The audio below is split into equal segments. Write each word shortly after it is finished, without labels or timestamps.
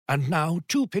And now,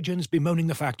 two pigeons bemoaning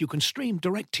the fact you can stream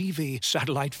DirecTV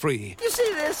satellite-free. You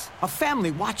see this? A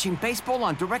family watching baseball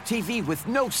on DirecTV with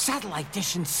no satellite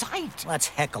dish in sight. Let's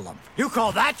heckle them. You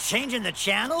call that changing the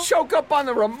channel? Choke up on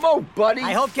the remote, buddy.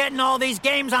 I hope getting all these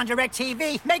games on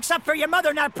DirecTV makes up for your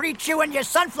mother not pre-chewing your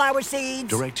sunflower seeds.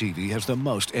 DirecTV has the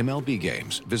most MLB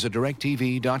games. Visit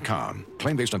DirecTV.com.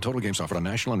 Claim based on total games offered on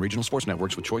national and regional sports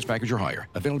networks with choice package or higher.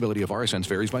 Availability of RSNs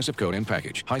varies by zip code and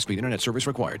package. High-speed internet service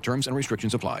required. Terms and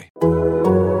restrictions apply.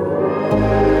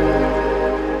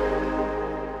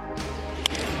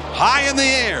 High in the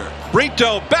air.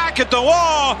 Brito back at the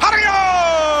wall.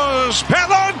 Adios,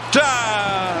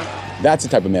 Pelota! That's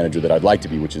the type of manager that I'd like to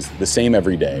be, which is the same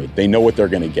every day. They know what they're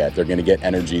going to get. They're going to get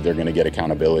energy. They're going to get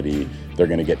accountability. They're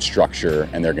going to get structure,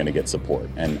 and they're going to get support.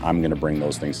 And I'm going to bring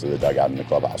those things to the dugout in the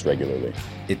clubhouse regularly.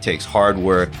 It takes hard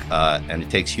work and it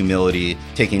takes humility,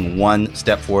 taking one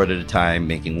step forward at a time,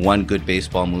 making one good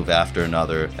baseball move after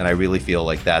another. And I really feel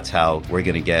like that's how we're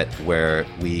going to get where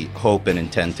we hope and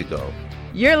intend to go.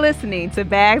 You're listening to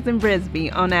Bags and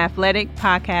Brisbee on Athletic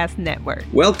Podcast Network.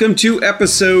 Welcome to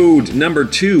episode number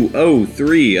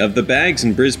 203 of the Bags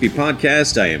and Brisbee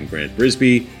podcast. I am Grant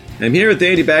Brisbee. I'm here with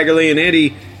Andy Baggerly. And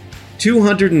Andy,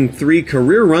 203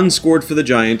 career runs scored for the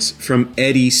Giants from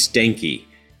Eddie Stanky.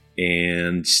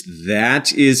 And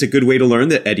that is a good way to learn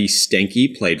that Eddie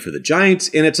Stanky played for the Giants.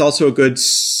 And it's also a good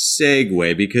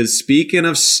segue because speaking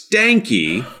of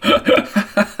Stanky...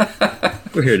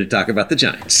 We're here to talk about the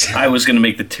Giants. I was going to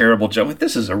make the terrible joke.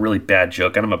 This is a really bad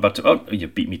joke, and I'm about to... Oh, you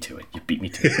beat me to it.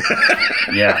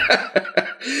 Yeah.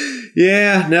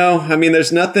 Yeah, no. I mean,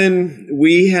 there's nothing...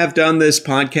 We have done this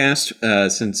podcast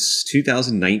since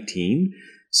 2019,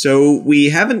 so we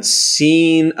haven't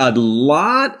seen a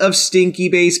lot of stanky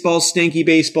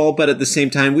baseball, but at the same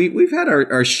time, we've had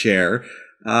our share.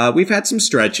 We've had some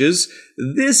stretches.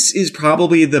 This is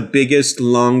probably the biggest,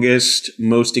 longest,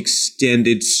 most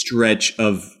extended stretch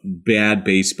of bad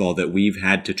baseball that we've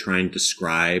had to try and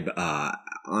describe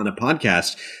on a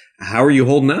podcast. How are you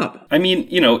holding up? I mean,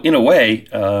 in a way,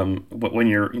 when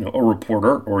you're, a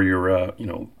reporter or you're,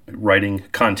 writing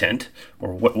content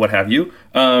or what have you,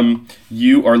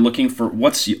 you are looking for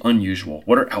what's unusual,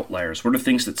 what are outliers, what are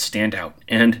things that stand out.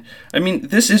 And I mean,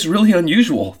 this is really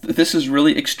unusual. This is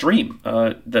really extreme.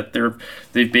 That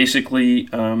they've basically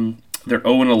they're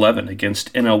 0-11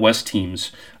 against NL West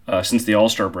teams since the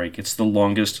All-Star break. It's the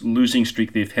longest losing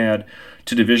streak they've had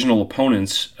to divisional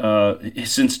opponents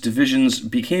since divisions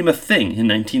became a thing in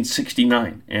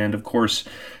 1969. And of course,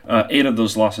 8 of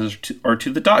those losses are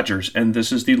to the Dodgers, and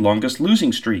this is the longest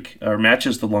losing streak, or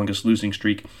matches the longest losing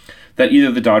streak that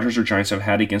either the Dodgers or Giants have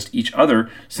had against each other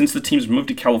since the teams moved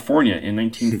to California in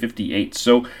 1958.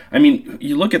 So, I mean,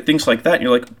 you look at things like that, and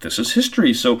you're like, this is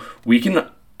history, so we can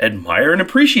admire and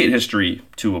appreciate history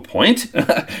to a point.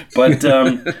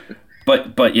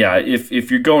 But yeah, if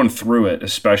you're going through it,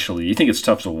 especially, you think it's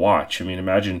tough to watch. I mean,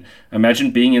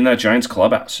 imagine being in that Giants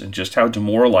clubhouse and just how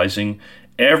demoralizing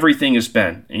everything has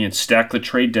been, and stack the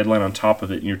trade deadline on top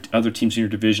of it, and your other teams in your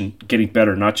division getting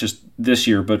better, not just this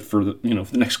year, but for the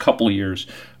the next couple of years.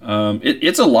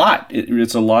 It's a lot.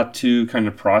 It's a lot to kind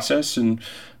of process, and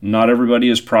not everybody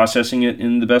is processing it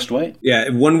in the best way. Yeah,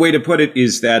 one way to put it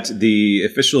is that the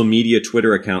official media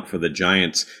Twitter account for the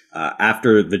Giants,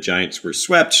 after the Giants were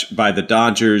swept by the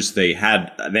Dodgers, they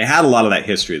had a lot of that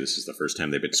history. This is the first time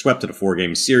they've been swept in a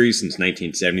 4-game series since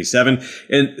 1977.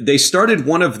 And they started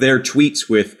one of their tweets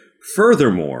with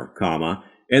 "furthermore, comma,"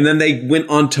 and then they went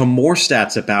on to more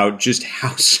stats about just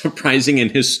how surprising and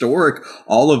historic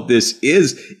all of this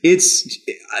is.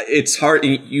 It's hard.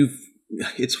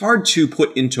 It's hard to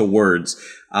put into words.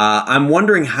 I'm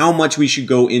wondering how much we should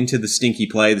go into the stanky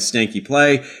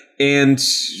play, and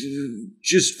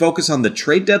just focus on the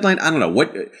trade deadline. I don't know.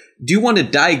 What do you want to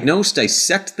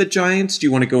dissect the Giants? Do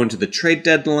you want to go into the trade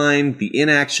deadline, the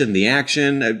inaction, the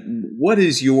action?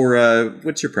 What's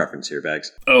your preference here,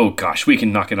 Bags? Oh gosh, we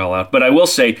can knock it all out. But I will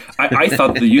say, I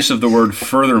thought the use of the word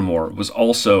 "furthermore" was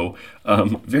also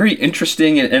very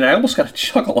interesting, and I almost got a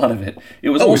chuckle out of it. It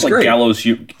was almost like gallows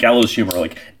humor,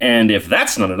 like, and if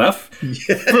that's not enough,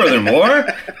 furthermore.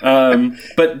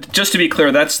 But just to be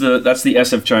clear, that's the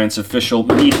SF Giants official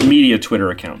media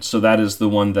Twitter account. So that is the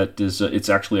one that is it's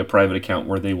actually a private account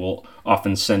where they will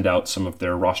often send out some of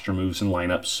their roster moves and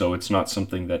lineups. So it's not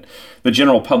something that the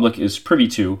general public is privy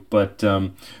to. But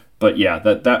yeah,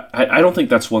 I don't think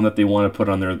that's one that they want to put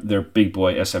on their big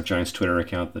boy SF Giants Twitter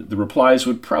account. The replies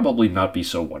would probably not be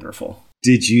so wonderful.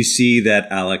 Did you see that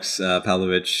Alex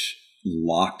Pavlovich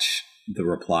locked the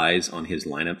replies on his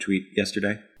lineup tweet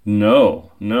yesterday?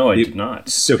 No, I did not.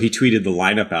 So he tweeted the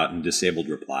lineup out and disabled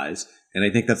replies. And I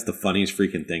think that's the funniest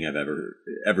freaking thing I've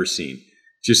ever seen.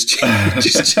 Just don't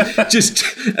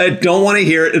want to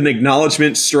hear it. An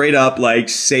acknowledgement straight up, like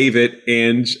save it,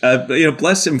 and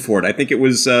bless him for it. I think it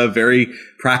was very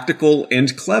practical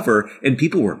and clever, and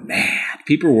people were mad.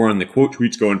 People were on the quote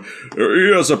tweets going,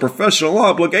 "He has a professional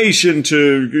obligation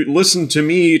to listen to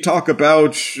me talk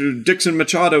about Dixon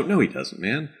Machado." No, he doesn't,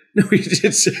 man. No, he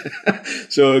did.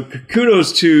 So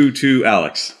kudos to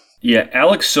Alex. Yeah,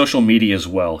 Alex social media as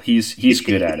well. He's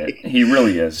good at it. He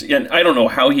really is. And I don't know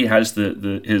how he has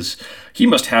he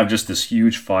must have just this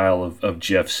huge file of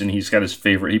GIFs, and he's got his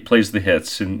favorite. He plays the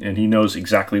hits, and he knows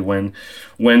exactly when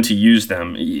to use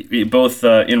them. Both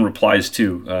in replies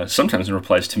to, sometimes in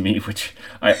replies to me, which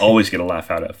I always get a laugh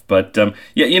out of. But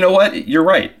yeah, you know what? You're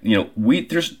right. We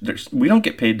don't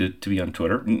get paid to be on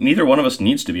Twitter. Neither one of us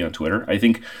needs to be on Twitter. I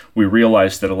think we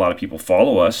realize that a lot of people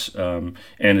follow us, and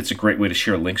it's a great way to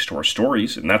share links to our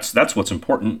stories, and that's what's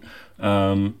important.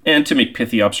 And to make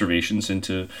pithy observations and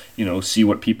to see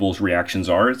what people's reactions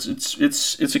are.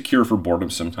 It's a cure for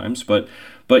boredom sometimes, but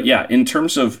yeah, in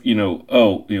terms of you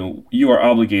are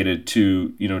obligated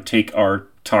to take our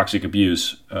toxic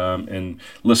abuse and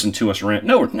listen to us rant.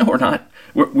 No, we're not.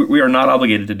 We are not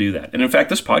obligated to do that. And in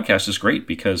fact, this podcast is great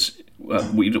because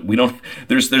we don't.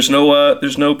 There's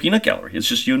no peanut gallery. It's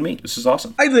just you and me. This is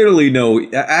awesome. I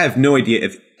have no idea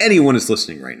if anyone is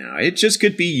listening right now. It just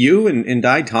could be you and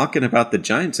I talking about the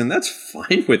Giants, and that's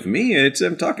fine with me.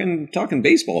 I'm talking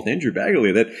baseball with Andrew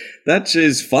Baggerly. That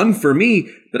is fun for me.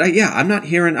 But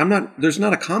there's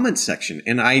not a comment section,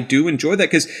 and I do enjoy that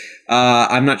because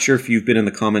I'm not sure if you've been in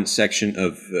the comments section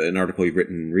of an article you've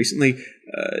written recently.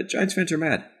 Giants fans are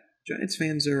mad. Giants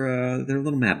fans are they're a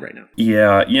little mad right now.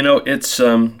 Yeah, it's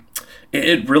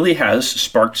it really has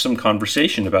sparked some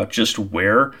conversation about just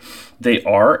where they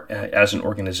are as an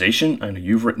organization. I know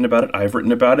you've written about it. I've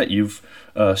written about it. You've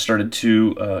started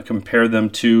to compare them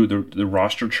to the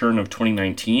roster churn of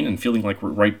 2019 and feeling like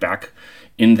we're right back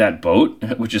in that boat,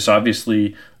 which is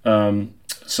obviously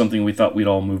something we thought we'd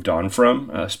all moved on from,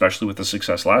 especially with the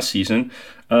success last season.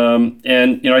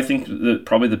 And I think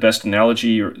probably the best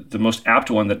analogy or the most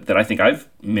apt one that I think I've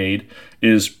made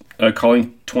is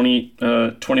calling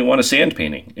 2021 a sand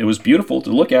painting. It was beautiful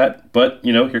to look at, but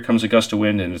here comes a gust of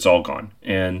wind and it's all gone.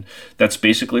 And that's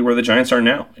basically where the Giants are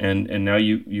now. And now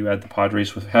you add the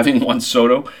Padres with having Juan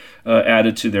Soto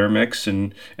added to their mix,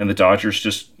 and the Dodgers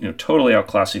just totally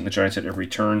outclassing the Giants at every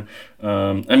turn.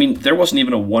 There wasn't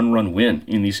even a 1-run win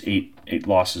in these eight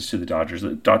losses to the Dodgers.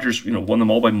 The Dodgers won them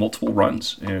all by multiple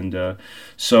runs, and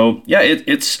so yeah,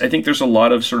 it's I think there's a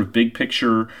lot of sort of big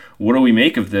picture. What do we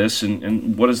make of this,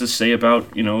 and what does this say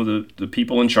about the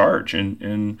people in charge,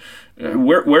 and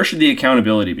where should the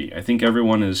accountability be? I think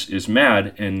everyone is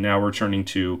mad, and now we're turning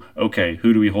to, okay,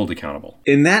 who do we hold accountable?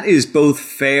 And that is both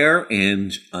fair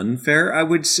and unfair, I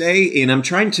would say. And I'm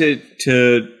trying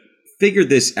to figure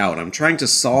this out. I'm trying to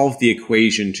solve the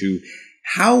equation to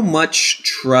how much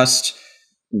trust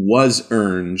was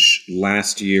earned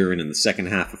last year and in the second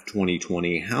half of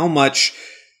 2020. How much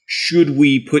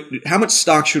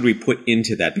stock should we put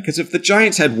into that? Because if the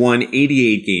Giants had won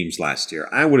 88 games last year,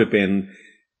 I would have been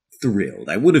thrilled.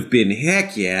 I would have been,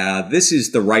 heck yeah, this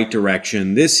is the right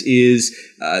direction. This is,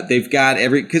 they've got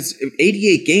because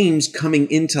 88 games coming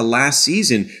into last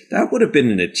season, that would have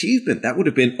been an achievement. That would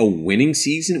have been a winning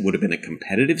season. It would have been a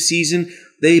competitive season.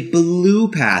 They blew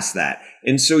past that.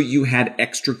 And so you had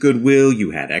extra goodwill.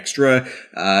 You had extra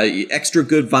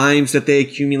good vibes that they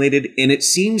accumulated. And it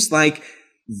seems like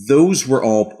those were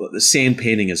all sand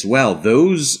painting as well.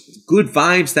 Those good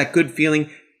vibes, that good feeling,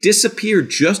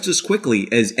 disappeared just as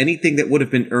quickly as anything that would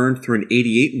have been earned through an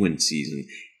 88-win season.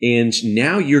 And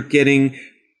now you're getting,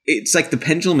 it's like the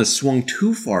pendulum has swung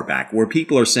too far back, where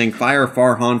people are saying, fire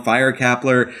Farhan, fire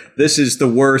Kapler. This is the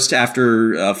worst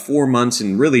after 4 months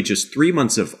and really just 3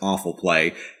 months of awful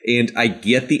play. And I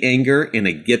get the anger and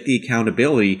I get the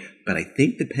accountability, but I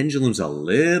think the pendulum's a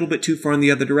little bit too far in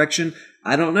the other direction.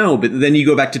 I don't know. But then you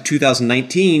go back to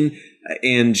 2019,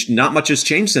 and not much has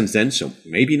changed since then, so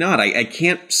maybe not. I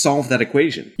can't solve that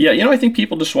equation. Yeah, I think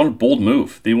people just want a bold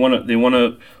move. They want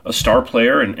a star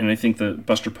player, and I think that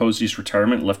Buster Posey's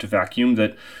retirement left a vacuum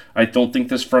that I don't think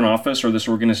this front office or this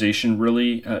organization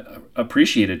really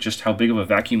appreciated just how big of a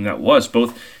vacuum that was,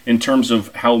 both in terms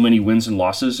of how many wins and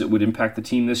losses it would impact the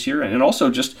team this year, and also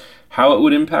just how it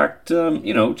would impact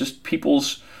just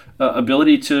people's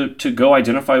ability to go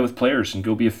identify with players and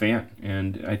go be a fan.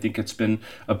 And I think it's been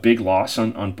a big loss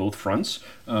on both fronts.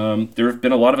 There have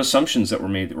been a lot of assumptions that were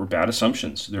made that were bad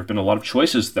assumptions. There have been a lot of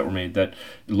choices that were made that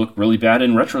look really bad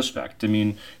in retrospect. I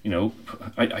mean,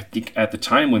 I think at the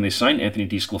time when they signed Anthony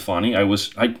DeSclafani,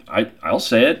 I'll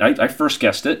say it, I first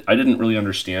guessed it. I didn't really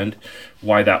understand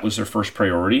why that was their first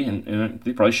priority, and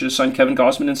they probably should have signed Kevin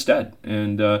Gausman instead.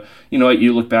 And,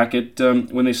 you look back at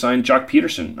when they signed Jock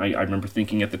Peterson, I remember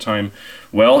thinking at the time,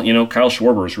 well, Kyle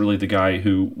Schwarber is really the guy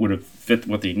who would have fit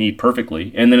what they need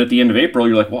perfectly. And then at the end of April,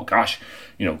 you're like, well, gosh,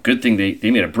 good thing they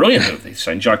made a brilliant move. They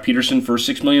signed Jock Peterson for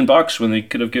 $6 million when they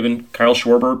could have given Kyle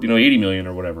Schwarber, $80 million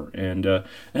or whatever. And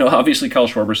obviously Kyle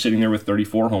Schwarber's sitting there with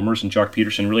 34 homers, and Jock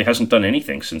Peterson really hasn't done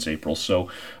anything since April. So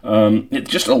it's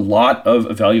just a lot of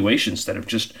evaluations that have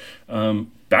just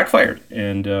backfired.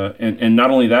 And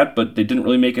not only that, but they didn't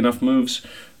really make enough moves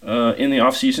in the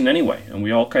offseason anyway, and we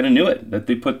all kind of knew it, that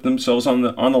they put themselves on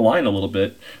the line a little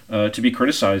bit to be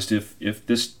criticized if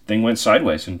this thing went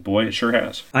sideways, and boy, it sure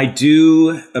has. I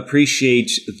do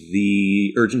appreciate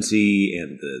the urgency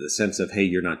and the sense of, hey,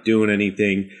 you're not doing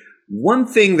anything. One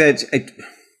thing that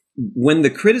when the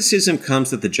criticism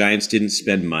comes that the Giants didn't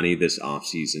spend money this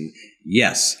offseason,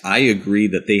 yes, I agree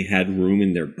that they had room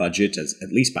in their budget,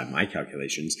 at least by my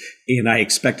calculations, and I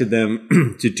expected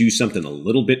them to do something a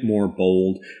little bit more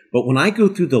bold. But when I go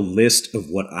through the list of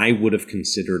what I would have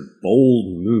considered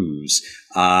bold moves,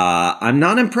 I'm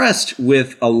not impressed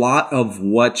with a lot of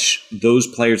what those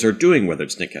players are doing, whether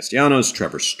it's Nick Castellanos,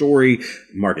 Trevor Story,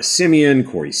 Marcus Semien,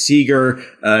 Corey Seager,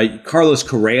 Carlos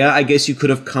Correa. I guess you could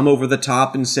have come over the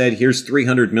top and said, here's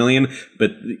 $300 million,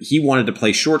 but he wanted to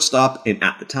play shortstop, and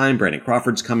at the time, Brandon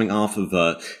Crawford's coming off of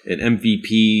an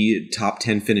MVP top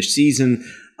 10 finish season.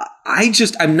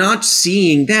 I'm not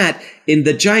seeing that in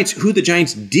the Giants, who the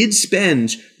Giants did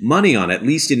spend money on, at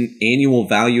least in annual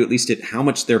value, at least at how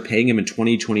much they're paying him in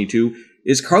 2022,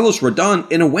 is Carlos Rodon.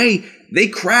 In a way, they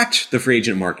cracked the free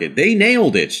agent market. They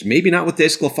nailed it. Maybe not with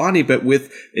DeSclafani, but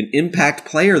with an impact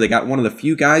player. They got one of the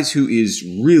few guys who is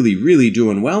really, really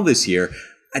doing well this year.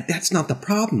 That's not the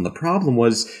problem. The problem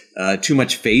was too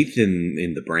much faith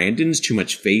in the Brandons, too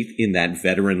much faith in that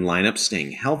veteran lineup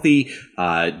staying healthy.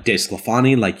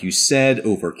 DeSclafani, like you said,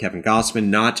 over Kevin Gausman,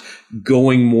 not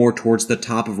going more towards the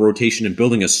top of rotation and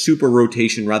building a super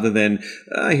rotation rather than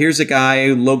here's a guy,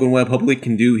 Logan Webb hopefully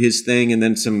can do his thing, and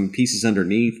then some pieces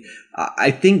underneath.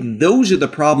 I think those are the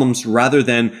problems rather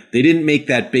than they didn't make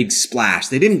that big splash.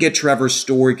 They didn't get Trevor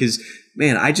Story because,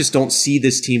 man, I just don't see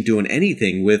this team doing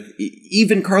anything with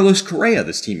even Carlos Correa.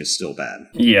 This team is still bad.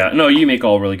 Yeah, no, you make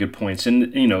all really good points.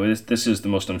 And, this is the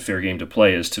most unfair game to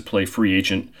play, is to play free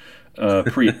agent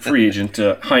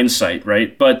hindsight,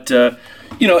 right? But,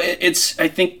 I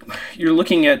think you're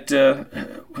looking at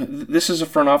this is a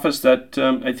front office that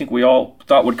I think we all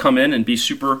thought would come in and be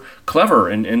super clever,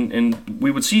 and we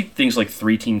would see things like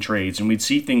 3-team trades, and we'd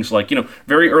see things like,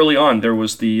 very early on there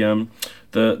was the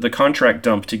contract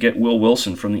dump to get Will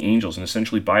Wilson from the Angels and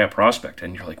essentially buy a prospect.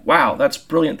 And you're like, wow, that's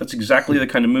brilliant. That's exactly the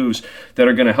kind of moves that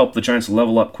are going to help the Giants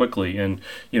level up quickly. And,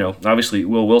 obviously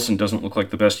Will Wilson doesn't look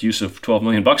like the best use of $12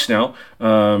 million now.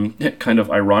 Kind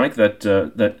of ironic that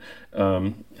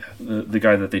the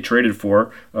guy that they traded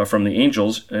for from the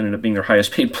Angels ended up being their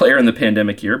highest paid player in the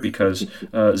pandemic year because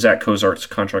Zach Cozart's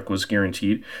contract was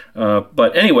guaranteed.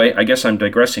 But anyway, I guess I'm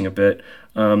digressing a bit.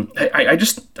 I'm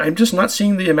just not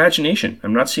seeing the imagination.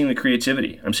 I'm not seeing the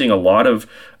creativity. I'm seeing a lot of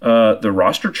the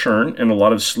roster churn and a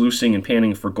lot of sluicing and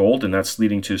panning for gold, and that's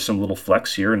leading to some little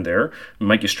flex here and there.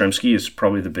 Mike Yastrzemski is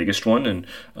probably the biggest one, and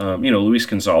Luis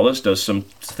Gonzalez does some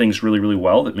things really, really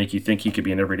well that make you think he could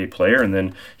be an everyday player, and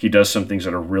then he does some things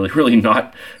that are really, really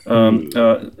not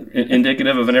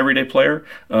indicative of an everyday player.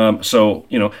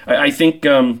 I think.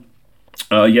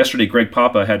 Yesterday, Greg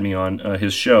Papa had me on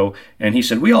his show, and he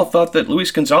said, we all thought that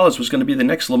Luis Gonzalez was going to be the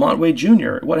next Lamont Wade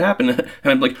Jr. What happened? And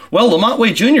I'm like, well, Lamont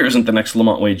Wade Jr. isn't the next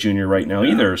Lamont Wade Jr. right now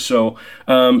either. So,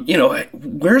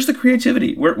 where's the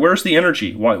creativity? Where's the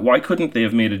energy? Why couldn't they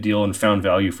have made a deal and found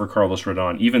value for Carlos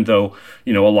Rodon, even though,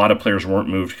 a lot of players weren't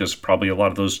moved because probably a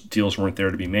lot of those deals weren't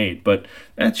there to be made. But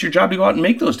that's your job to go out and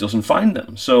make those deals and find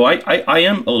them. So I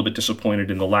am a little bit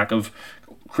disappointed in the lack of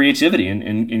creativity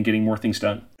in getting more things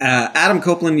done. Adam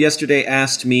Copeland yesterday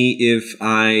asked me if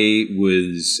I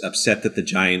was upset that the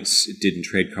Giants didn't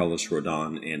trade Carlos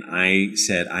Rodon, and I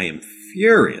said I am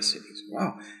furious. And he said,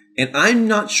 wow. And I'm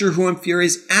not sure who I'm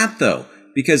furious at, though,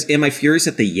 because am I furious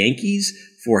at the Yankees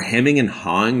for hemming and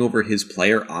hawing over his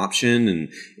player option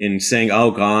and saying,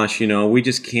 oh gosh, we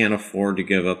just can't afford to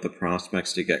give up the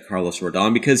prospects to get Carlos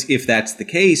Rodon? Because if that's the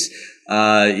case,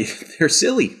 they're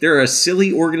silly. They're a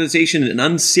silly organization, an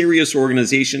unserious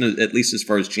organization, at least as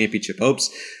far as championship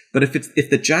hopes. But if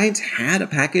the Giants had a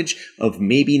package of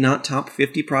maybe not top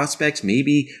 50 prospects,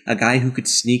 maybe a guy who could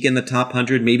sneak in the top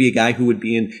 100, maybe a guy who would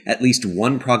be in at least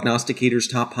one prognosticator's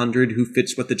top 100 who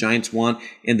fits what the Giants want,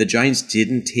 and the Giants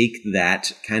didn't take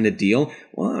that kind of deal,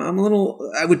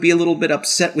 well, I would be a little bit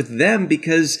upset with them,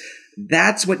 because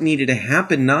that's what needed to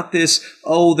happen, not this,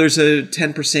 there's a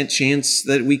 10% chance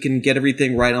that we can get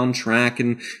everything right on track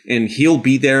and he'll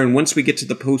be there, and once we get to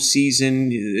the postseason,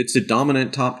 it's a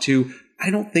dominant top 2. I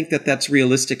don't think that that's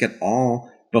realistic at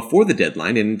all before the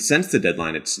deadline, and since the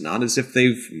deadline, it's not as if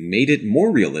they've made it more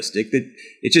realistic. That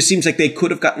it just seems like they could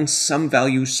have gotten some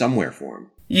value somewhere for him.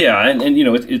 Yeah, and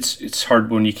it's hard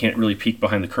when you can't really peek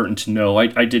behind the curtain to know.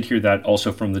 I did hear that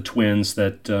also from the Twins,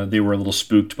 that they were a little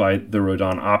spooked by the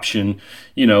Rodon option.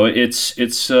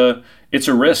 It's a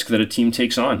risk that a team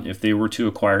takes on if they were to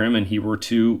acquire him and he were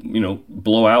to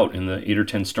blow out in the 8 or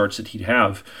 10 starts that he'd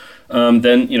have.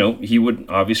 Then he would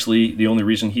obviously, the only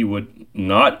reason he would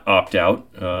not opt out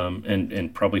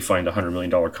and probably find a $100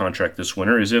 million contract this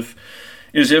winter is if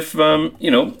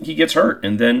he gets hurt,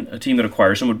 and then a team that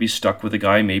acquires him would be stuck with a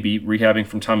guy maybe rehabbing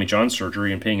from Tommy John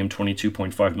surgery and paying him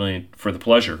 $22.5 million for the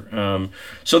pleasure.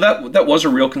 So that was a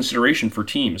real consideration for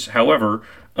teams. However,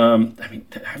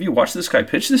 have you watched this guy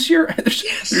pitch this year?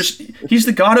 He's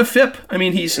the god of FIP. I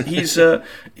mean, he's fifth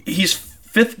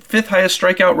highest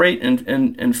strikeout rate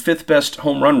and fifth best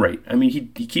home run rate. I mean,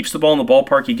 he keeps the ball in the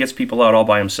ballpark. He gets people out all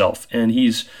by himself, and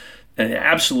he's an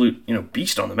absolute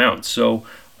beast on the mound. So.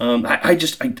 I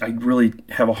really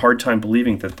have a hard time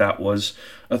believing that was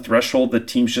a threshold that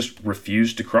teams just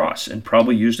refused to cross, and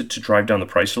probably used it to drive down the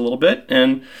price a little bit.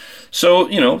 And so,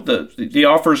 the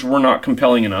offers were not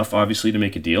compelling enough, obviously, to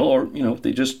make a deal, or,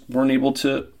 they just weren't able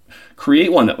to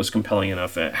create one that was compelling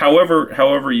enough.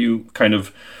 However you kind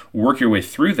of work your way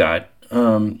through that,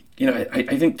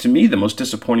 I think to me the most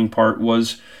disappointing part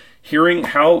was hearing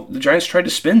how the Giants tried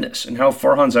to spin this, and how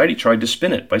Farhan Zaidi tried to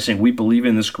spin it by saying, we believe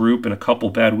in this group, and a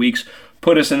couple bad weeks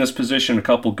put us in this position, a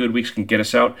couple good weeks can get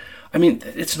us out. I mean,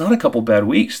 it's not a couple bad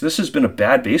weeks. This has been a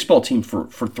bad baseball team for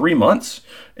 3 months.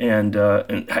 And the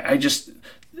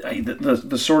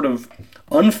sort of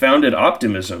unfounded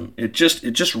optimism, it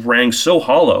just rang so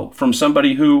hollow from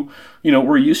somebody who,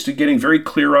 we're used to getting very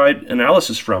clear-eyed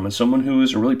analysis from, and someone who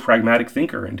is a really pragmatic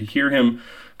thinker. And to hear him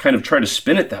kind of try to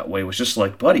spin it that way was just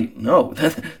like, buddy, no,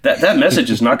 that message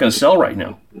is not going to sell right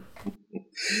now.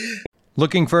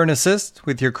 Looking for an assist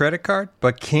with your credit card,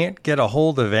 but can't get a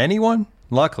hold of anyone?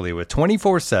 Luckily, with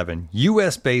 24/7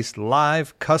 U.S.-based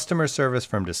live customer service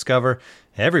from Discover,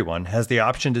 everyone has the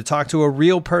option to talk to a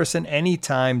real person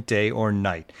anytime, day or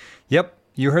night. Yep,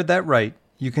 you heard that right.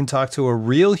 You can talk to a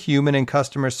real human in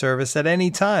customer service at any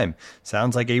time.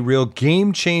 Sounds like a real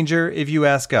game changer if you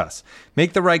ask us.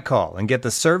 Make the right call and get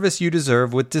the service you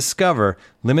deserve with Discover.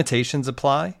 Limitations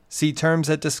apply. See terms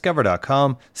at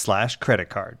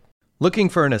discover.com/creditcard. Looking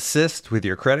for an assist with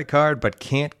your credit card but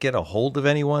can't get a hold of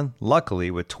anyone?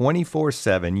 Luckily, with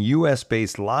 24/7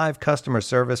 U.S.-based live customer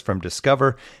service from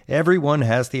Discover, everyone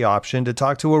has the option to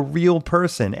talk to a real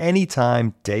person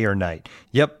anytime, day or night.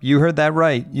 Yep, you heard that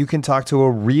right. You can talk to a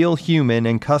real human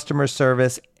in customer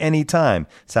service anytime.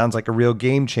 Sounds like a real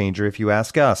game changer if you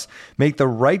ask us. Make the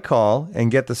right call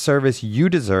and get the service you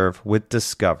deserve with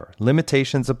Discover.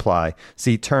 Limitations apply.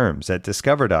 See terms at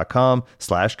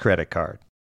discover.com/creditcard.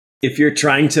 If you're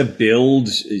trying to build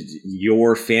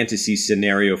your fantasy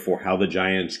scenario for how the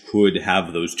Giants could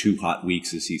have those 2 hot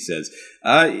weeks, as he says,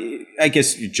 I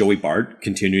guess Joey Bart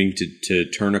continuing to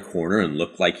turn a corner and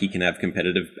look like he can have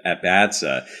competitive at-bats.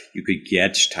 You could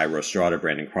get Thairo Estrada,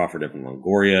 Brandon Crawford, Evan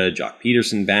Longoria, Jock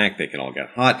Peterson back. They can all get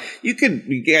hot. You could,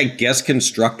 I guess,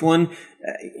 construct one.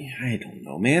 I don't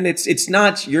know, man. It's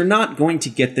not, you're not going to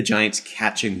get the Giants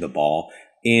catching the ball.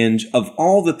 And of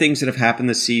all the things that have happened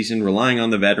this season, relying on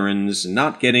the veterans,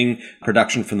 not getting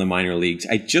production from the minor leagues,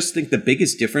 I just think the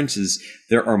biggest difference is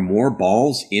there are more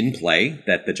balls in play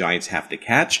that the Giants have to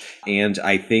catch. And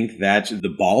I think that the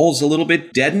ball's a little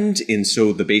bit deadened, and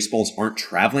so the baseballs aren't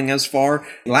traveling as far.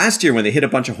 Last year, when they hit a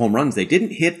bunch of home runs, they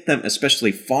didn't hit them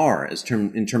especially far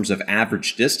in terms of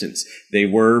average distance. They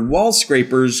were wall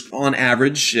scrapers on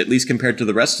average, at least compared to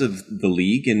the rest of the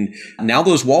league. And now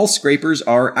those wall scrapers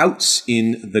are outs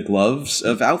in the gloves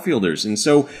of outfielders. And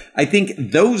so I think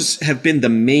those have been the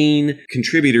main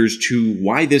contributors to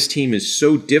why this team is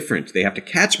so different. They have to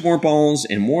catch more balls,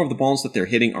 and more of the balls that they're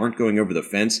hitting aren't going over the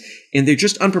fence, and they're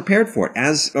just unprepared for it.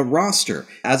 As a roster,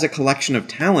 as a collection of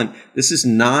talent, this is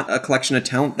not a collection of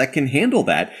talent that can handle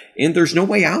that, and there's no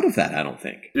way out of that, I don't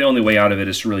think. The only way out of it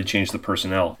is to really change the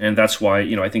personnel, and that's why,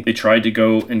 I think they tried to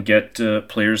go and get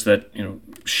players that,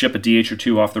 ship a DH or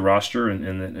two off the roster,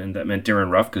 and that meant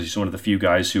Darren Ruff, because he's one of the few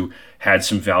guys who had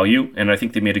some value, and I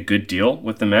think they made a good deal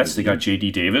with the Mets. They got J.D.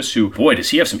 Davis, who, boy,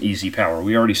 does he have some easy power.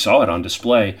 We already saw it on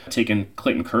display, taking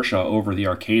Clayton Kershaw over the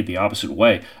arcade the opposite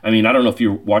way. I mean, I don't know if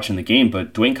you were watching the game,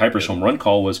 but Dwayne Kuiper's home run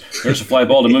call was, there's a fly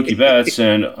ball to Mookie Betts,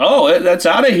 and, that's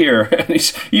out of here. And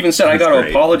he even said, I got to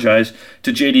apologize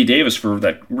to J.D. Davis for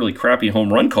that really crappy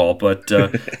home run call, but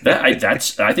I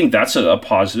think that's a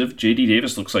positive. J.D.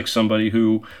 Davis looks like somebody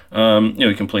who,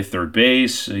 he can play third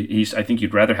base. I think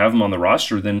you'd rather have him on the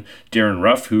roster than Darren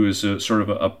Ruff, who is sort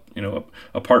of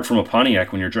apart from a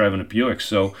Pontiac when you're driving a Buick.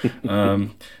 So, that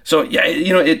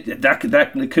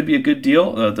could be a good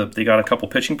deal. They got a couple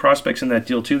pitching prospects in that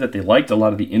deal too that they liked. A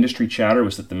lot of the industry chatter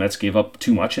was that the Mets gave up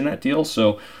too much in that deal.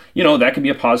 So, that could be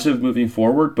a positive moving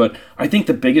forward. But I think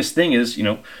the biggest thing is,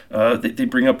 they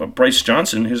bring up Bryce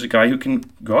Johnson, who's a guy who can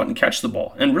go out and catch the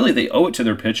ball. And really, they owe it to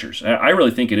their pitchers. I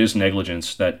really think it is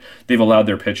negligence that they've allowed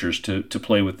their pitchers to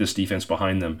play with this defense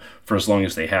behind them for as long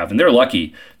as they have. And they're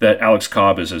lucky that Alex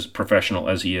Cobb is as professional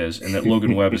as he is, and that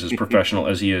Logan Webb is as professional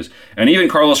as he is. And even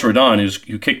Carlos Rodon,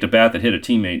 who kicked a bat that hit a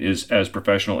teammate, is as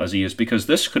professional as he is, because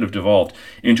this could have devolved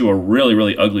into a really,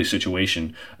 really ugly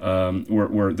situation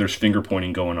where there's finger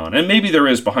pointing going on. And maybe there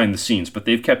is behind the scenes, but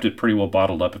they've kept it pretty well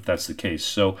bottled up if that's the case.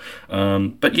 So,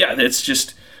 but yeah, it's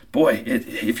just, boy,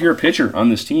 if you're a pitcher on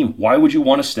this team, why would you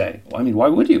want to stay? I mean, why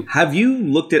would you? Have you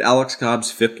looked at Alex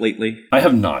Cobb's FIP lately? I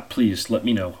have not. Please let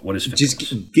me know what his FIP is.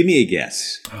 Just give me a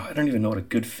guess. I don't even know what a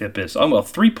good FIP is.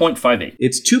 3.58.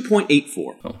 It's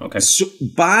 2.84. Oh, okay. So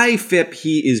by FIP,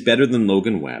 he is better than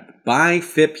Logan Webb. By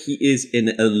FIP, he is an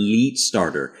elite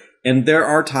starter. And there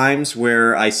are times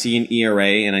where I see an ERA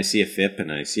and I see a FIP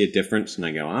and I see a difference and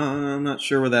I go, I'm not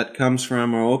sure where that comes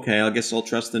from, or okay, I guess I'll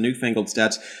trust the newfangled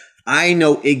stats. I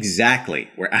know exactly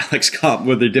where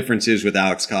the difference is with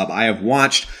Alex Cobb. I have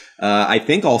watched, I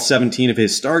think, all 17 of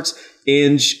his starts,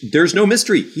 and there's no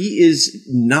mystery. He is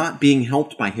not being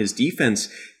helped by his defense,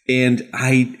 and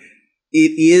I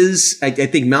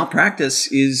think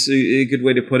malpractice is a good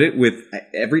way to put it. With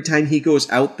every time he goes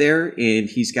out there and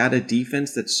he's got a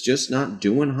defense that's just not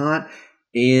doing hot.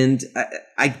 And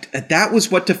that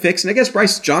was what to fix. And I guess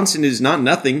Bryce Johnson is not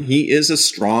nothing. He is a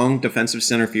strong defensive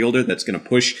center fielder that's going to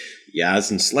push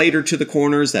Yaz and Slater to the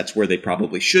corners. That's where they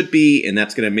probably should be. And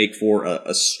that's going to make for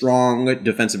a strong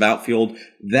defensive outfield.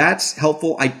 That's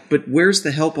helpful. But where's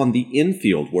the help on the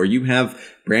infield where you have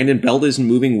Brandon Belt isn't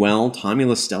moving well? Tommy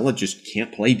La Stella just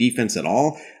can't play defense at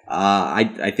all.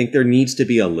 I think there needs to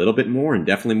be a little bit more, and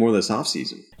definitely more this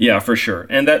offseason. Yeah, for sure.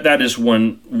 And that is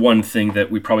one thing that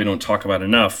we probably don't talk about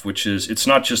enough, which is it's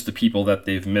not just the people that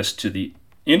they've missed to the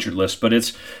injured list, but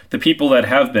it's the people that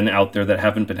have been out there that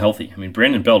haven't been healthy. I mean,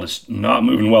 Brandon Belt is not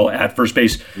moving well at first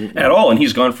base at all, and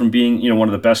he's gone from being one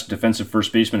of the best defensive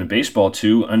first basemen in baseball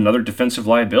to another defensive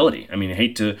liability. I mean, I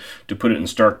hate to put it in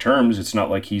stark terms. It's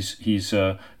not like he's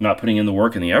not putting in the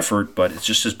work and the effort, but it's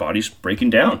just his body's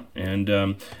breaking down, and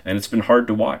it's been hard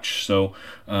to watch. So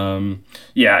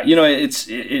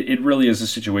it really is a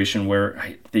situation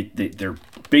where their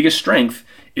biggest strength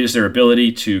is their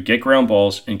ability to get ground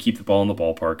balls and keep the ball in the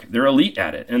ballpark. They're elite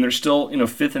at it, and they're still,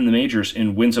 fifth in the majors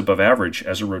in wins above average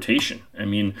as a rotation. I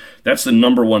mean, that's the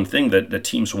number one thing that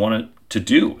teams want to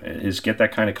do, is get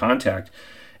that kind of contact.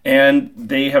 And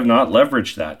they have not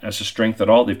leveraged that as a strength at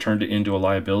all. They've turned it into a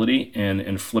liability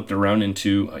and flipped it around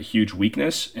into a huge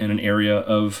weakness in an area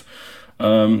of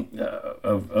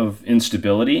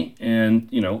instability, and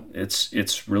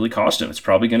it's really cost them. It's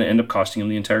probably going to end up costing them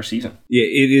the entire season. Yeah,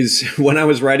 it is. When I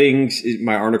was writing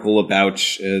my article about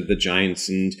the Giants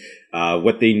and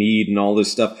what they need and all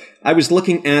this stuff, I was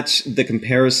looking at the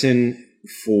comparison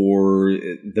for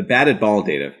the batted ball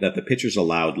data that the pitchers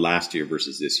allowed last year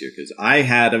versus this year, because I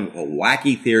had a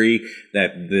wacky theory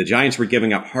that the Giants were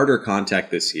giving up harder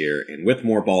contact this year, and with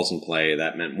more balls in play,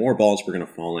 that meant more balls were going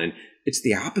to fall in. It's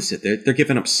the opposite. They're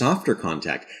giving up softer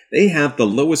contact. They have the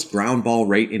lowest ground ball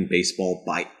rate in baseball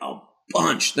by a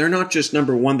bunch. They're not just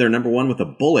number one. They're number one with a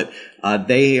bullet.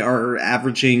 They are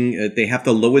averaging, they have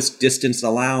the lowest distance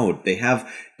allowed. They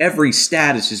have every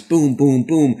stat is just boom, boom,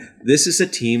 boom. This is a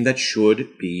team that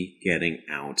should be getting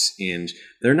out, and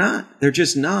they're not. They're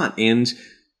just not. And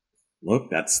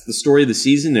look, that's the story of the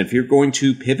season. If you're going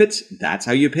to pivot, that's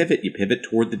how you pivot. You pivot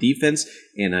toward the defense,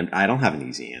 and I don't have an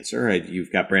easy answer.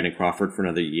 You've got Brandon Crawford for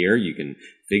another year. You can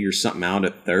figure something out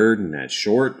at third and at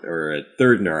short, or at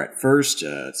third or at first,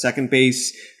 second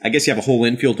base. I guess you have a whole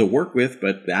infield to work with,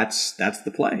 but that's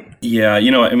the play. Yeah,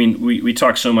 I mean, we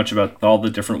talked so much about all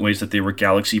the different ways that they were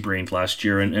galaxy-brained last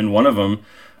year, and one of them,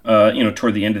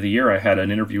 toward the end of the year, I had an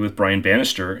interview with Brian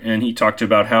Bannister, and he talked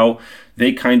about how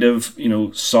they kind of,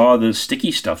 saw the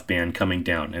sticky stuff ban coming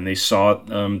down, and they saw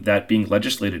that being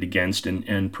legislated against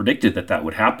and predicted that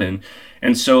would happen.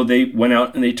 And so they went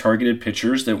out and they targeted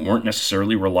pitchers that weren't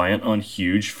necessarily reliant on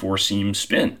huge four-seam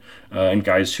spin, and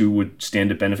guys who would stand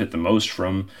to benefit the most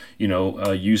from,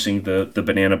 using the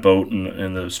banana boat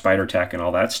and the spider tack and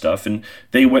all that stuff. And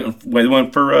they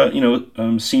went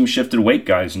for seam-shifted weight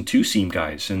guys and two-seam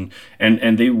guys, and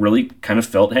they really kind of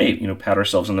felt, hey, pat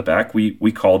ourselves on the back.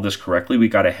 We called this correctly. We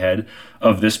got ahead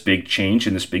of this big change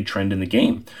and this big trend in the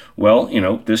game. Well,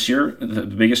 this year, the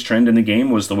biggest trend in the game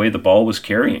was the way the ball was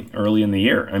carrying early in the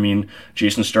year. I mean,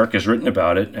 Jason Stark has written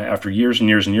about it. After years and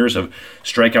years and years of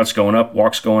strikeouts going up,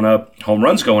 walks going up, home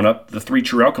runs going up, the three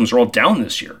true outcomes are all down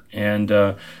this year. And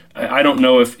I don't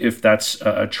know if that's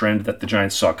a trend that the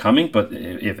Giants saw coming, but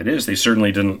if it is, they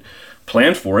certainly didn't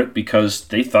plan for it, because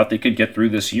they thought they could get through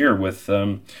this year with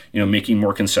making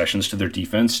more concessions to their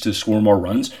defense to score more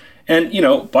runs. And,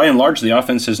 by and large, the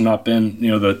offense has not been,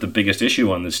 the biggest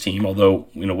issue on this team, although,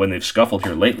 when they've scuffled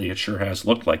here lately, it sure has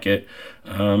looked like it.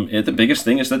 The biggest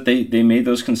thing is that they made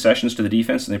those concessions to the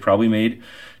defense, and they probably made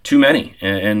too many.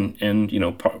 And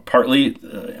partly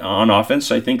on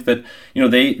offense, I think that,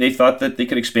 they thought that they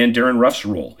could expand Darren Ruff's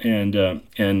role and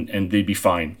they'd be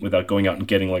fine without going out and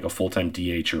getting like a full-time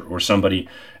DH or somebody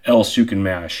else who can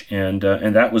mash. And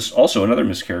that was also another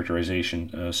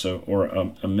mischaracterization,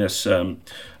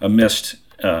 a missed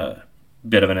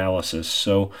bit of analysis.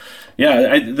 So,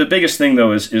 yeah, the biggest thing,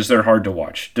 though, is they're hard to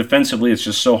watch. Defensively, it's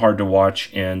just so hard to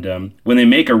watch. And when they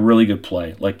make a really good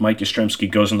play, like Mike Yastrzemski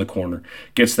goes in the corner,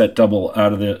 gets that double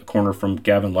out of the corner from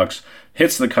Gavin Lux,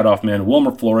 hits the cutoff man,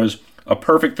 Wilmer Flores, a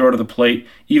perfect throw to the plate,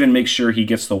 even makes sure he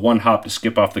gets the one hop to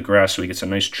skip off the grass so he gets a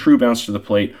nice true bounce to the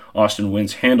plate. Austin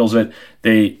Wynns handles it.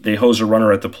 They hose a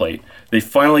runner at the plate. They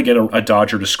finally get a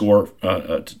Dodger to score,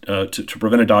 to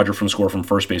prevent a Dodger from score from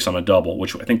first base on a double,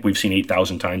 which I think we've seen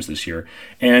 8,000 times this year.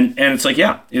 And it's like,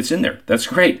 yeah, it's in there. That's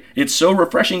great. It's so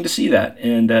refreshing to see that.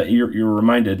 And you're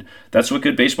reminded that's what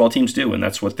good baseball teams do, and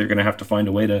that's what they're going to have to find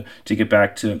a way to get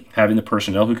back to having the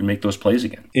personnel who can make those plays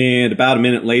again. And about a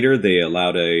minute later, they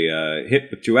allowed a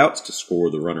hit with 2 outs to score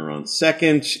the runner on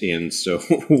second. And so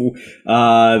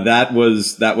that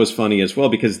was funny as well,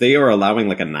 because they are allowing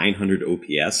like a 900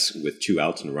 OPS with 2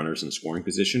 outs and runners in scoring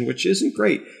position, which isn't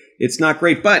great. It's not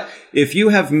great. But if you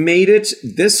have made it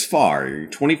this far,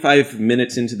 25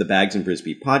 minutes into the Bags and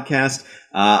Brisbee podcast,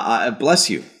 bless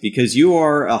you, because you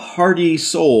are a hearty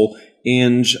soul.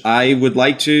 And I would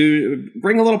like to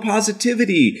bring a little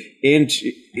positivity, and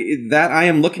that I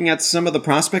am looking at some of the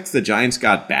prospects the Giants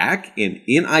got back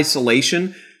in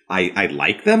isolation. I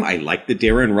like them. I like the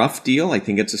Darren Ruff deal. I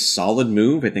think it's a solid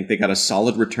move. I think they got a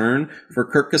solid return for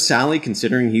Kirk Casale,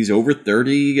 considering he's over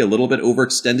 30, a little bit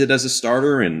overextended as a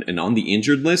starter and on the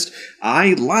injured list.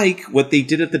 I like what they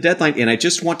did at the deadline, and I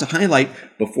just want to highlight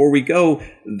before we go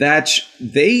that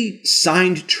they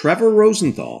signed Trevor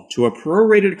Rosenthal to a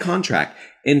prorated contract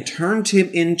and turned him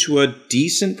into a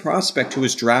decent prospect who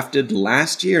was drafted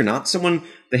last year, not someone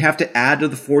they have to add to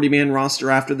the 40-man roster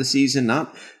after the season,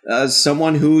 not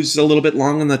someone who's a little bit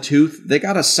long in the tooth. They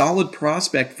got a solid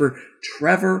prospect for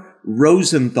Trevor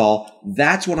Rosenthal.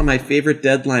 That's one of my favorite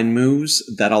deadline moves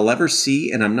that I'll ever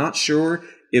see, and I'm not sure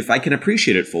if I can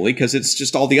appreciate it fully because it's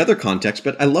just all the other context,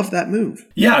 but I love that move.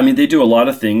 Yeah, I mean, they do a lot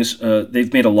of things.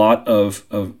 They've made a lot of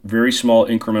very small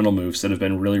incremental moves that have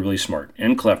been really, really smart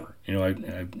and clever.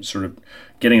 I'm sort of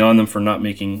getting on them for not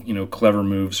making, clever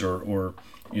moves or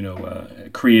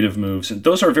creative moves. And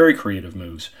those are very creative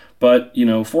moves. But,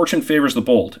 fortune favors the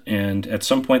bold. And at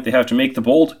some point, they have to make the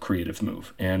bold creative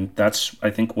move. And that's,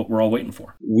 I think, what we're all waiting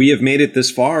for. We have made it this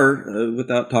far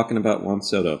without talking about Juan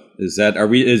Soto. Is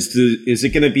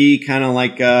it going to be kind of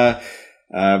like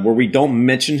where we don't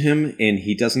mention him and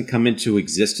he doesn't come into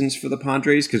existence for the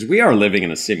Padres? Because we are living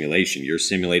in a simulation. You're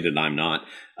simulated, I'm not.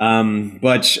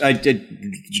 But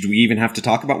do we even have to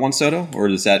talk about Juan Soto, or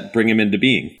does that bring him into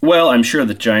being? Well, I'm sure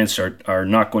the Giants are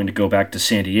not going to go back to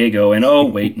San Diego, and oh,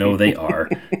 wait, no, they are.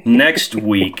 Next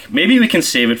week, maybe we can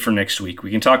save it for next week.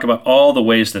 We can talk about all the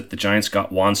ways that the Giants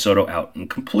got Juan Soto out and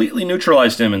completely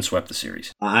neutralized him and swept the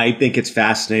series. I think it's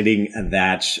fascinating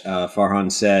that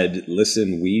Farhan said,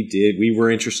 listen, we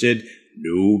were interested.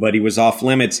 Nobody was off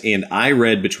limits. And I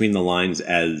read between the lines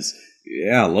as,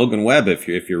 yeah, Logan Webb, if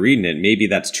you're reading it, maybe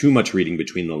that's too much reading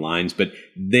between the lines, but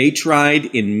they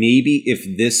tried, and maybe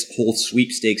if this whole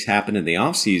sweepstakes happened in the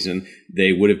offseason,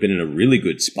 they would have been in a really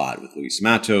good spot with Luis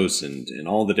Matos and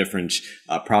all the different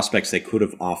prospects they could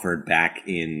have offered back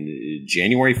in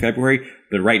January, February.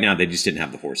 But right now, they just didn't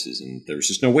have the horses, and there was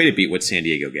just no way to beat what San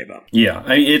Diego gave up. Yeah,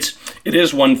 it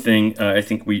is one thing I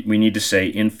think we need to say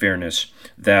in fairness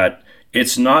that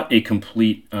it's not a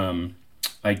complete,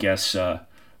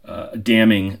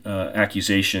 damning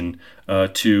accusation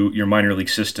to your minor league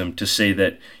system to say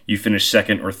that you finished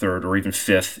second or third or even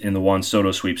fifth in the Juan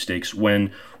Soto sweepstakes,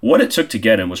 when what it took to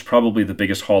get him was probably the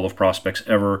biggest haul of prospects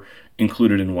ever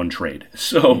included in one trade.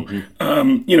 So,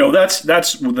 that's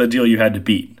the deal you had to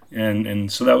beat.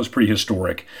 And so that was pretty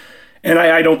historic. And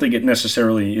I don't think it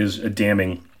necessarily is a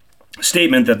damning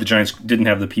statement that the Giants didn't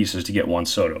have the pieces to get Juan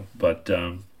Soto. But,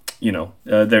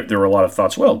 there were a lot of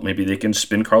thoughts, well, maybe they can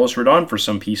spin Carlos Rodon for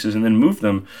some pieces and then move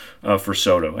them for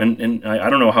Soto. And I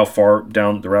don't know how far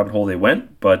down the rabbit hole they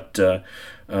went, but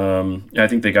I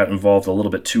think they got involved a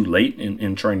little bit too late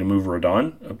in trying to move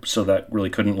Rodon, so that really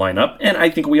couldn't line up. And I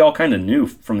think we all kind of knew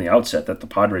from the outset that the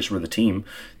Padres were the team.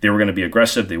 They were going to be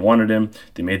aggressive. They wanted him.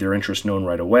 They made their interest known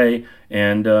right away.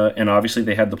 And obviously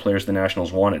they had the players the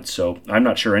Nationals wanted. So I'm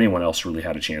not sure anyone else really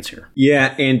had a chance here.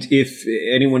 Yeah, and if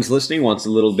anyone's listening wants a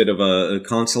little bit of a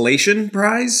consolation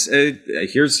prize,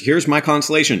 here's my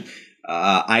consolation.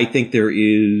 I think there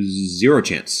is zero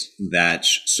chance that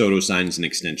Soto signs an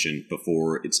extension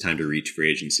before it's time to reach free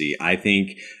agency. I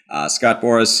think Scott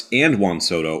Boras and Juan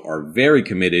Soto are very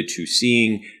committed to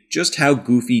seeing just how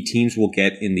goofy teams will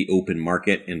get in the open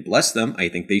market, and bless them. I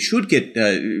think they should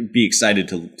be excited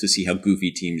to see how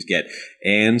goofy teams get.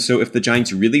 And so if the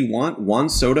Giants really want Juan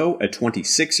Soto, a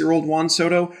 26-year-old Juan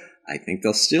Soto, I think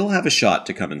they'll still have a shot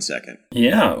to come in second.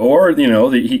 Yeah, or,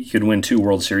 he could win 2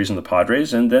 World Series in the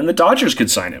Padres, and then the Dodgers could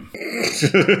sign him.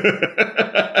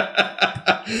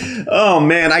 Oh,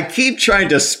 man, I keep trying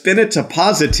to spin it to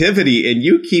positivity, and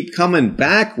you keep coming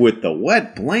back with the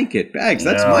wet blanket bags.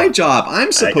 That's my job.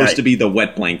 I'm supposed to be the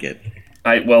wet blanket.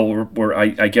 I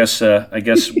guess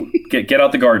get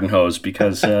out the garden hose,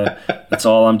 because that's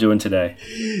all I'm doing today.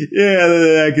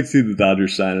 Yeah, I could see the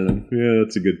Dodgers signing him. Yeah,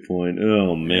 that's a good point.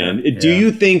 Oh, man. Yeah. Do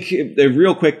you think,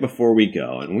 real quick before we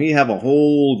go, and we have a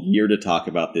whole year to talk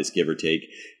about this, give or take,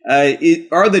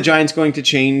 are the Giants going to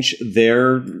change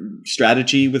their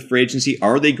strategy with free agency?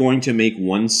 Are they going to make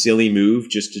one silly move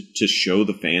just to show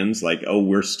the fans, like, oh,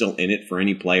 we're still in it for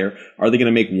any player? Are they going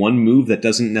to make one move that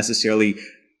doesn't necessarily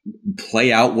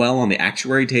play out well on the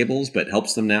actuary tables, but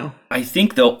helps them now? I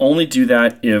think they'll only do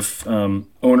that if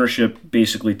ownership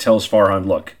basically tells Farhan,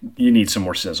 look, you need some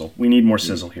more sizzle. We need more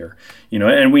sizzle here.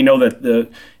 And we know that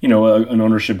an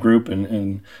ownership group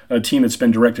and a team that's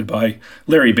been directed by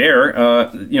Larry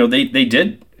Baer, they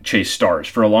did chase stars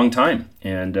for a long time.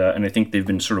 And I think they've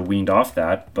been sort of weaned off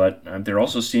that, but they're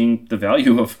also seeing the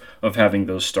value of having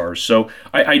those stars. So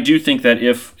I do think that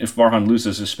if Farhan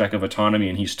loses a speck of autonomy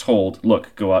and he's told,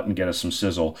 look, go out and get us some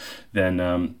sizzle, then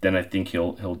I think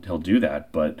he'll do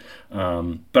that. But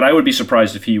I would be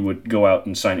surprised if he would go out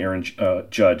and sign Aaron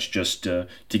Judge just to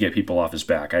get people off his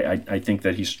back. I think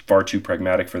that he's far too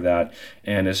pragmatic for that,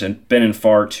 and has been in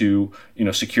far too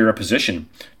secure a position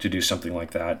to do something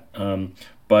like that.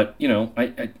 But,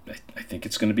 I think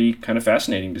it's going to be kind of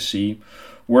fascinating to see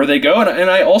where they go. And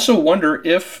I also wonder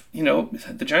if,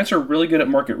 the Giants are really good at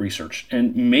market research.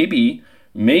 And maybe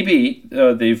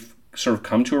they've sort of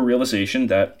come to a realization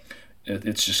that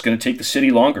it's just going to take the city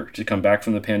longer to come back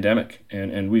from the pandemic.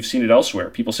 And we've seen it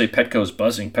elsewhere. People say Petco's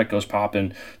buzzing, Petco's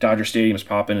popping, Dodger Stadium's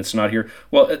popping, it's not here.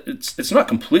 Well, it's not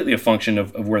completely a function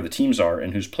of where the teams are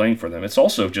and who's playing for them. It's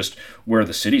also just where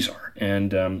the cities are.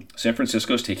 And San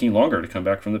Francisco's taking longer to come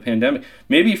back from the pandemic.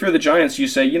 Maybe if you're the Giants, you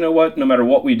say, you know what, no matter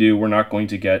what we do, we're not going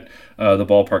to get the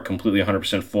ballpark completely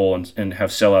 100% full and have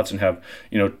sellouts and have,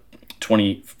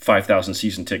 25,000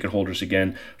 season ticket holders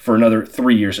again for another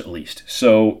 3 years at least.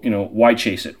 So, why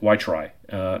chase it? Why try?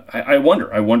 I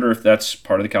wonder if that's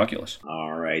part of the calculus.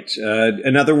 All right.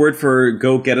 Another word for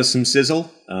go get us some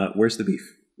sizzle. Where's the beef?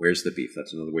 Where's the beef?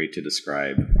 That's another way to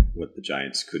describe what the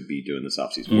Giants could be doing this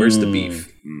offseason. Where's the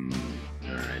beef?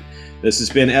 All right. This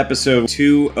has been episode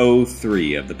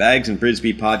 203 of the Bags and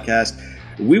Brisbee podcast.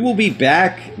 We will be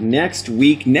back next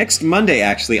week, next Monday,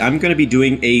 actually. I'm going to be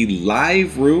doing a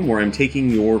live room where I'm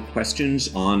taking your questions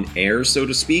on air, so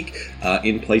to speak,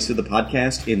 in place of the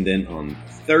podcast. And then on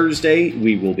Thursday,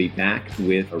 we will be back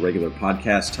with a regular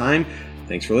podcast time.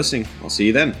 Thanks for listening. I'll see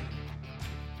you then.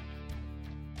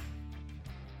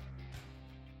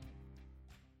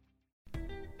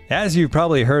 As you've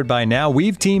probably heard by now,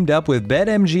 we've teamed up with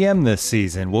BetMGM this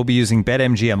season. We'll be using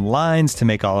BetMGM lines to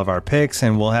make all of our picks,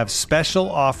 and we'll have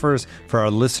special offers for our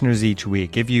listeners each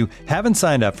week. If you haven't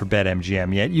signed up for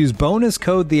BetMGM yet, use bonus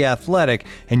code The Athletic,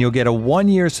 and you'll get a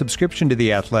 1-year subscription to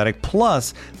The Athletic,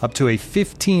 plus up to a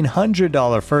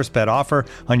 $1,500 first bet offer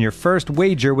on your first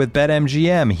wager with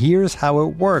BetMGM. Here's how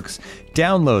it works.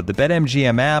 Download the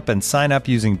BetMGM app and sign up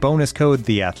using bonus code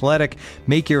THEATHLETIC.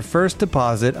 Make your first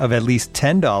deposit of at least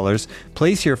 $10,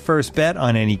 place your first bet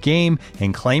on any game,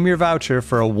 and claim your voucher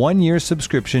for a 1-year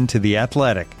subscription to The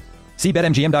Athletic. See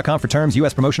BetMGM.com for terms.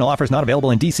 U.S. promotional offers not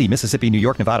available in D.C., Mississippi, New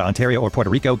York, Nevada, Ontario, or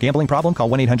Puerto Rico. Gambling problem? Call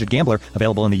 1-800-GAMBLER.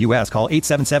 Available in the U.S. Call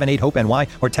 877-8-HOPE-NY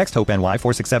or text HOPE-NY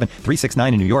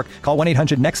 467-369 in New York. Call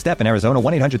 1-800-NEXT-STEP in Arizona.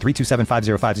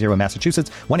 1-800-327-5050 in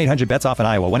Massachusetts. 1-800-BETS-OFF in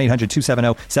Iowa.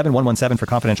 1-800-270-7117 for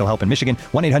confidential help in Michigan.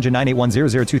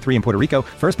 1-800-981-0023 in Puerto Rico.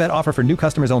 First bet offer for new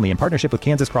customers only in partnership with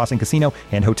Kansas Crossing Casino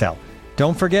and Hotel.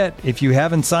 Don't forget, if you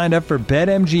haven't signed up for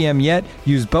BetMGM yet,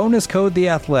 use bonus code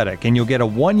THEATHLETIC and you'll get a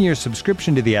 1-year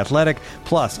subscription to The Athletic,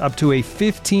 plus up to a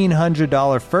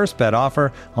 $1,500 first bet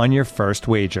offer on your first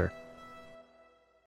wager.